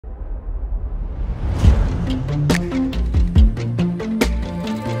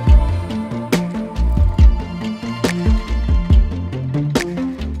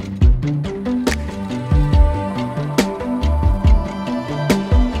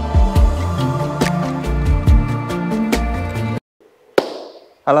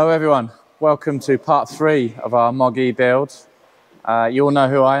Hello everyone, welcome to part 3 of our Mog-E build. You all know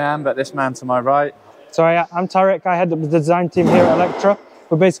who I am, but this man to my right. So I'm Tarek, I head up the design team here at Electra.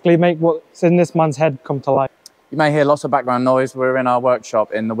 We basically make what's in this man's head come to life. You may hear lots of background noise. We're in our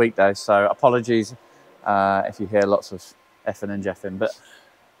workshop in the weekdays, so apologies if you hear lots of effing and jeffing. But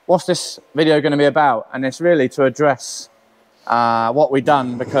what's this video going to be about? And it's really to address what we've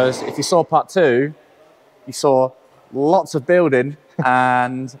done, because if you saw part 2, you saw lots of building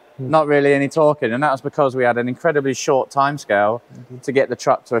and not really any talking, and that was because we had an incredibly short time scale to get the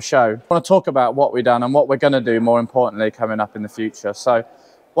truck to a show. I want to talk about what we've done and what we're going to do, more importantly, coming up in the future. So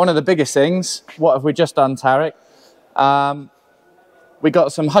one of the biggest things, what have we just done, Tarek? We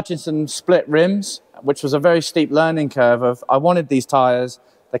got some Hutchinson split rims, which was a very steep learning curve of, I wanted these tyres,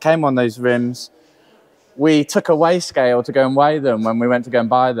 they came on those rims. We took a weigh scale to go and weigh them when we went to go and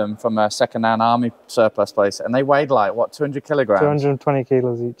buy them from a second-hand army surplus place, and they weighed like, what, 200 kilograms? 220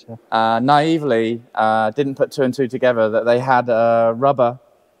 kilos each, yeah. Naively, didn't put 2 and 2 together, that they had a rubber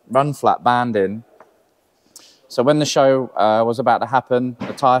run flat band in. So when the show was about to happen,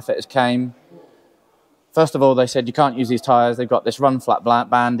 the tyre fitters came. First of all, they said, you can't use these tyres, they've got this run flat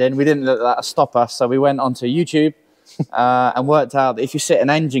band in. We didn't let that stop us, so we went onto YouTube and worked out that if you sit an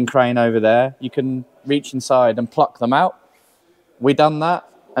engine crane over there, you can reach inside and pluck them out. We done that,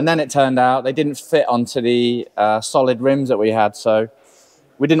 and then it turned out they didn't fit onto the solid rims that we had, so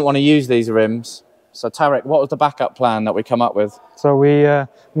we didn't want to use these rims. So Tarek, what was the backup plan that we come up with? So we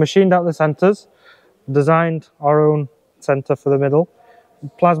machined out the centres, designed our own centre for the middle,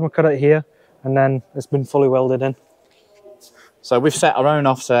 plasma cut it here, and then it's been fully welded in. So we've set our own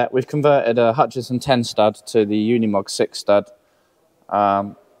offset. We've converted a Hutchinson 10 stud to the Unimog 6 stud.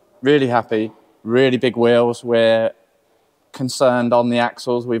 Really happy, really big wheels. We're concerned on the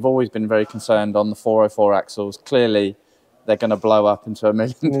axles. We've always been very concerned on the 404 axles. Clearly, they're going to blow up into a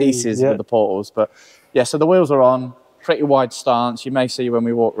million pieces with the portals. But yeah, so the wheels are on, pretty wide stance. You may see when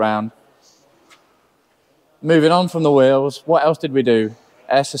we walk round. Moving on from the wheels, what else did we do?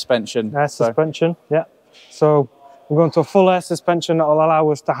 Air suspension. Air suspension, yeah. So we're going to a full air suspension that will allow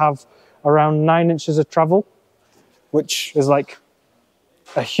us to have around 9 inches of travel, which is like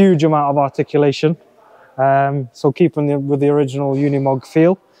a huge amount of articulation. So keeping with the original Unimog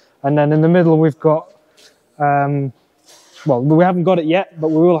feel. And then in the middle we've got, well, we haven't got it yet, but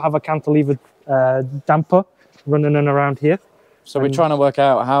we will have a cantilever damper running in around here. So we're trying to work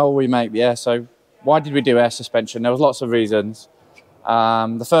out how we make the air. So why did we do air suspension? There was lots of reasons.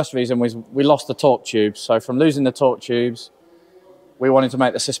 The first reason was we lost the torque tubes. So from losing the torque tubes, we wanted to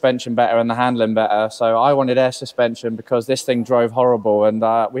make the suspension better and the handling better. So I wanted air suspension because this thing drove horrible. And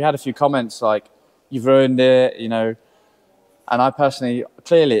we had a few comments like, you've ruined it, you know. And I personally,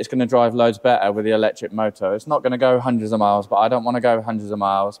 clearly it's going to drive loads better with the electric motor. It's not going to go hundreds of miles, but I don't want to go hundreds of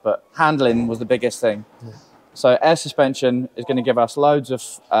miles. But handling was the biggest thing. Yeah. So air suspension is going to give us loads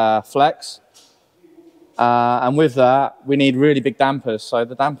of flex. And with that, we need really big dampers. So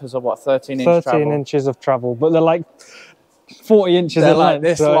the dampers are what, 13 inch 13 inches of travel, but they're like 40 inches they're in like length,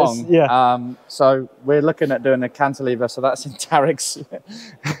 this so long. Yeah. So we're looking at doing a cantilever. So that's in Tarek's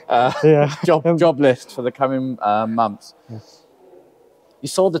job list for the coming months. Yeah. You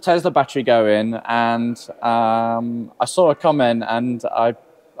saw the Tesla battery go in, and I saw a comment, and I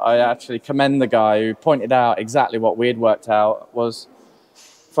actually commend the guy who pointed out exactly what we had worked out was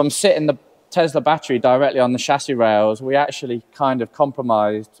from sitting the Tesla battery directly on the chassis rails, we actually kind of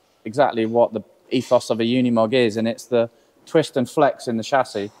compromised exactly what the ethos of a Unimog is, and it's the twist and flex in the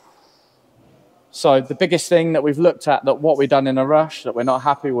chassis. So the biggest thing that we've looked at, that what we've done in a rush that we're not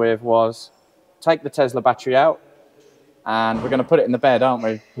happy with, was take the Tesla battery out, and we're going to put it in the bed, aren't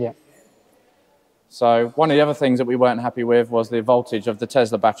we? Yeah. So one of the other things that we weren't happy with was the voltage of the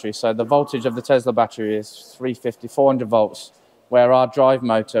Tesla battery. So the voltage of the Tesla battery is 350, 400 volts. Where our drive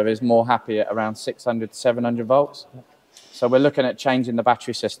motor is more happy at around 600 to 700 volts. So we're looking at changing the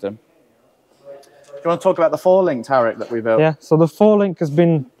battery system. Do you want to talk about the 4-link, Tarek, that we built? Yeah, so the 4-link has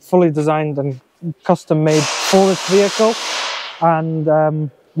been fully designed and custom made for this vehicle. And,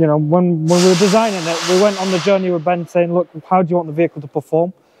 you know, when we were designing it, we went on the journey with Ben saying, look, how do you want the vehicle to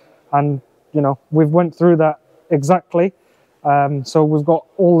perform? And, you know, we've went through that exactly. So we've got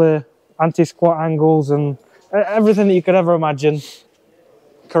all the anti-squat angles and everything that you could ever imagine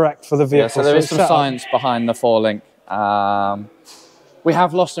correct for the vehicle. Yeah, so there is some science behind the 4-link. We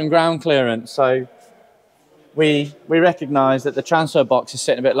have lost some ground clearance, so we recognise that the transfer box is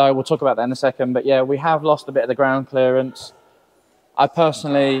sitting a bit low. We'll talk about that in a second, but yeah, we have lost a bit of the ground clearance. I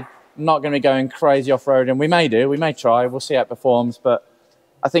personally am not going to be going crazy off-roading. We may try, we'll see how it performs, but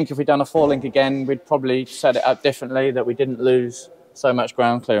I think if we'd done a 4-link again, we'd probably set it up differently, that we didn't lose So much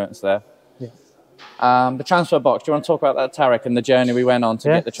ground clearance there. Yeah. The transfer box, do you want to talk about that, Tarek, and the journey we went on to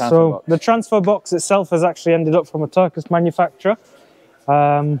get the transfer box? The transfer box itself has actually ended up from a Turkish manufacturer.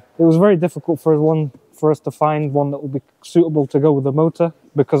 It was very difficult for us to find one that would be suitable to go with the motor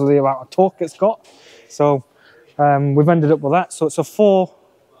because of the amount of torque it's got. So we've ended up with that. So it's a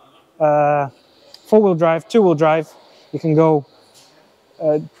four-wheel drive, two-wheel drive. You can go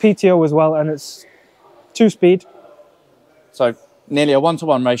PTO as well, and it's 2-speed. So nearly a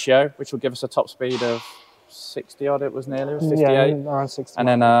 1-to-1 ratio, which will give us a top speed of 60 odd. It was nearly 58. Yeah, around 60. And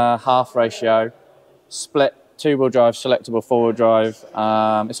then a half ratio, split 2-wheel drive, selectable 4-wheel drive.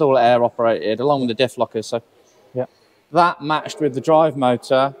 It's all air operated along with the diff lockers. So yeah, that matched with the drive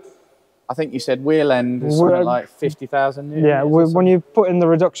motor. I think you said wheel end is something like 50,000 newton. Yeah, when you put in the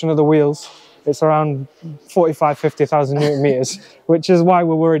reduction of the wheels, it's around 50,000 newton meters, which is why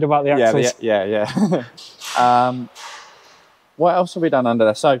we're worried about the axles. Yeah. What else have we done under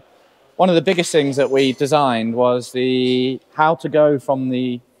there? So one of the biggest things that we designed was how to go from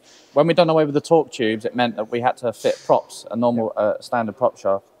when we'd done away with the torque tubes, it meant that we had to fit props, a normal standard prop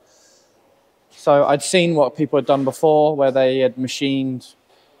shaft. So I'd seen what people had done before, where they had machined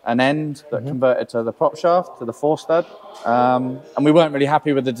an end that converted to the prop shaft, to the 4-stud. And we weren't really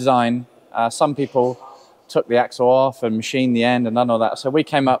happy with the design. Some people took the axle off and machined the end and none of that. So we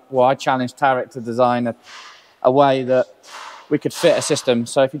came up, I challenged Tarek to design a way that we could fit a system.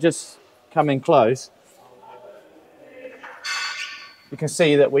 So if you just come in close, you can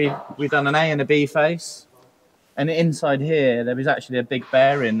see that we've done an A and a B face. And inside here, there is actually a big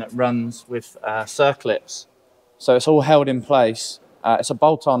bearing that runs with circlets. So it's all held in place. It's a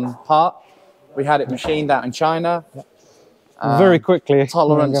bolt-on part. We had it machined out in China. Very quickly.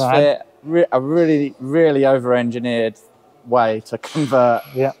 Tolerance fit, a really, really over-engineered way to convert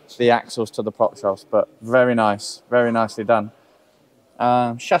the axles to the prop shafts, but very nice, very nicely done.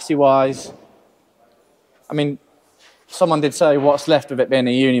 Chassis-wise, I mean, someone did say what's left of it being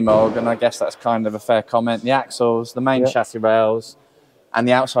a Unimog, and I guess that's kind of a fair comment. The axles, the main chassis rails, and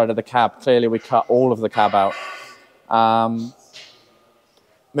the outside of the cab. Clearly, we cut all of the cab out.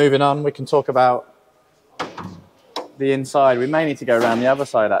 Moving on, we can talk about the inside. We may need to go around the other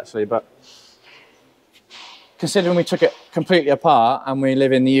side, actually, but considering we took it completely apart and we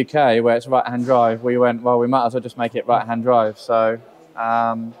live in the UK where it's right-hand drive, we went, well, we might as well just make it right-hand drive. So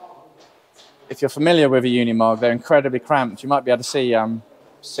if you're familiar with a Unimog, they're incredibly cramped. You might be able to see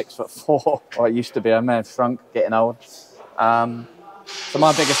 6'4", or it used to be. I may have shrunk, getting old. So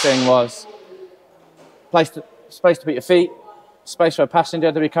my biggest thing was space to put your feet, space for a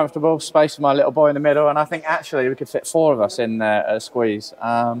passenger to be comfortable, space for my little boy in the middle, and I think actually we could fit 4 of us in there at a squeeze.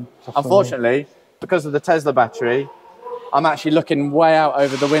 Unfortunately, because of the Tesla battery, I'm actually looking way out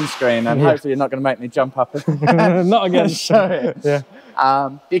over the windscreen, and hopefully you're not going to make me jump up and not again. show it. Yeah.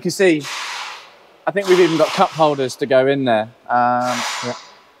 You can see, I think we've even got cup holders to go in there.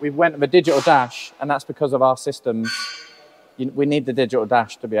 We went with a digital dash, and that's because of our systems. We need the digital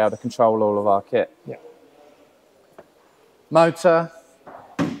dash to be able to control all of our kit. Yeah. Motor.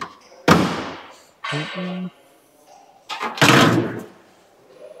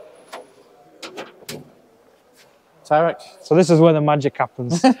 Tarek. So this is where the magic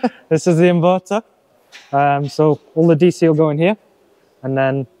happens. This is the inverter. So all the DC will go in here, and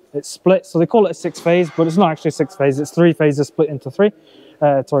then it's split. So they call it a 6-phase, but it's not actually 6-phase. It's 3 phases split into 3.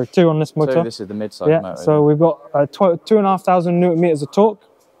 Sorry, 2 on this motor. So this is the mid-size motor. So we've got 2,500 newton meters of torque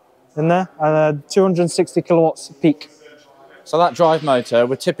in there, and 260 kilowatts peak. So that drive motor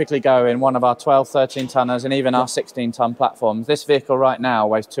would typically go in one of our 12, 13 tonners and even our 16-ton platforms. This vehicle right now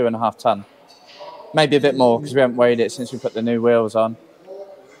weighs 2.5 ton. Maybe a bit more because we haven't weighed it since we put the new wheels on.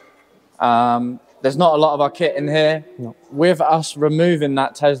 There's not a lot of our kit in here. No. With us removing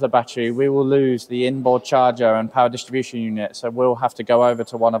that Tesla battery, we will lose the inboard charger and power distribution unit. So we'll have to go over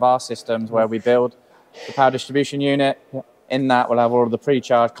to one of our systems where we build the power distribution unit. Yeah. In that, we'll have all of the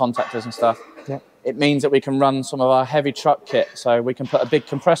pre-charge contactors and stuff. Yeah. It means that we can run some of our heavy truck kit. So we can put a big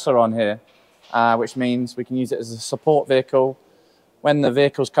compressor on here, which means we can use it as a support vehicle. When the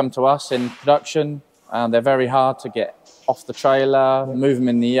vehicles come to us in production, they're very hard to get off the trailer, move them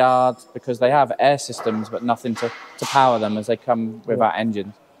in the yard, because they have air systems but nothing to power them as they come without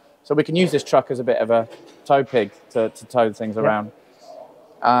engines. So we can use this truck as a bit of a tow pig to tow things around.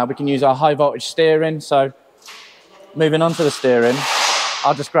 We can use our high voltage steering. So moving on to the steering,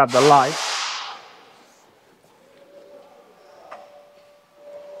 I'll just grab the light.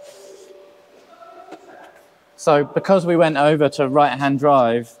 So because we went over to right-hand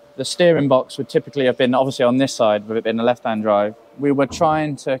drive, the steering box would typically have been obviously on this side, with it being a left-hand drive. We were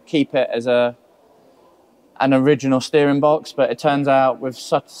trying to keep it as a an original steering box, but it turns out with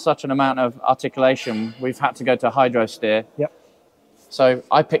such an amount of articulation, we've had to go to hydro steer. Yep. So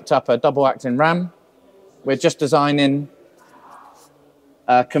I picked up a double acting ram. We're just designing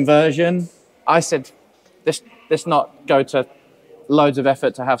a conversion. I said, this not go to loads of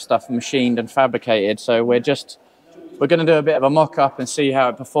effort to have stuff machined and fabricated. So we're going to do a bit of a mock-up and see how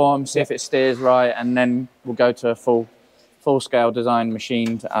it performs, see if it steers right, and then we'll go to a full-scale design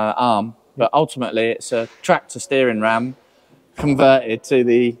machined arm. But ultimately, it's a tractor steering ram converted to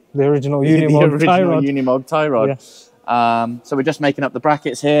the original Unimog tie rod. Yeah. So we're just making up the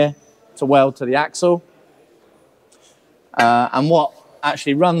brackets here to weld to the axle. And what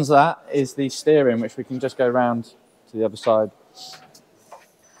actually runs that is the steering, which we can just go round to the other side.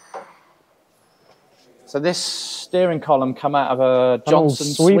 So this steering column come out of a Johnson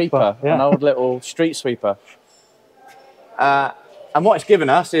sweeper, yeah. An old little street sweeper. And what it's given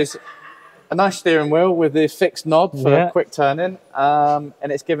us is a nice steering wheel with the fixed knob for quick turning, and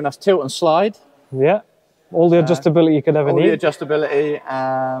it's given us tilt and slide. Yeah, all the adjustability you could ever need. All the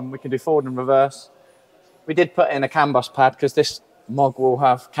adjustability, we can do forward and reverse. We did put in a CAN bus pad because this Mog will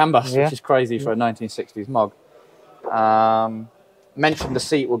have CAN bus, which is crazy for a 1960s Mog. Mentioned the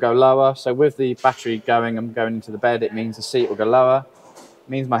seat will go lower, so with the battery going and going into the bed, it means the seat will go lower. It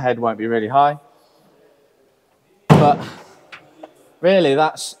means my head won't be really high. But really,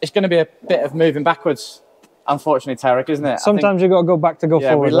 it's going to be a bit of moving backwards, unfortunately, Tarek, isn't it? Sometimes you've got to go back to go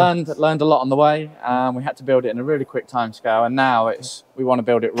forward. We learned a lot on the way. We had to build it in a really quick time scale, and now we want to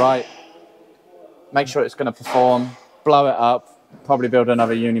build it right, make sure it's going to perform, blow it up, probably build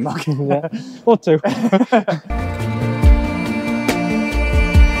another Unimog. Or two.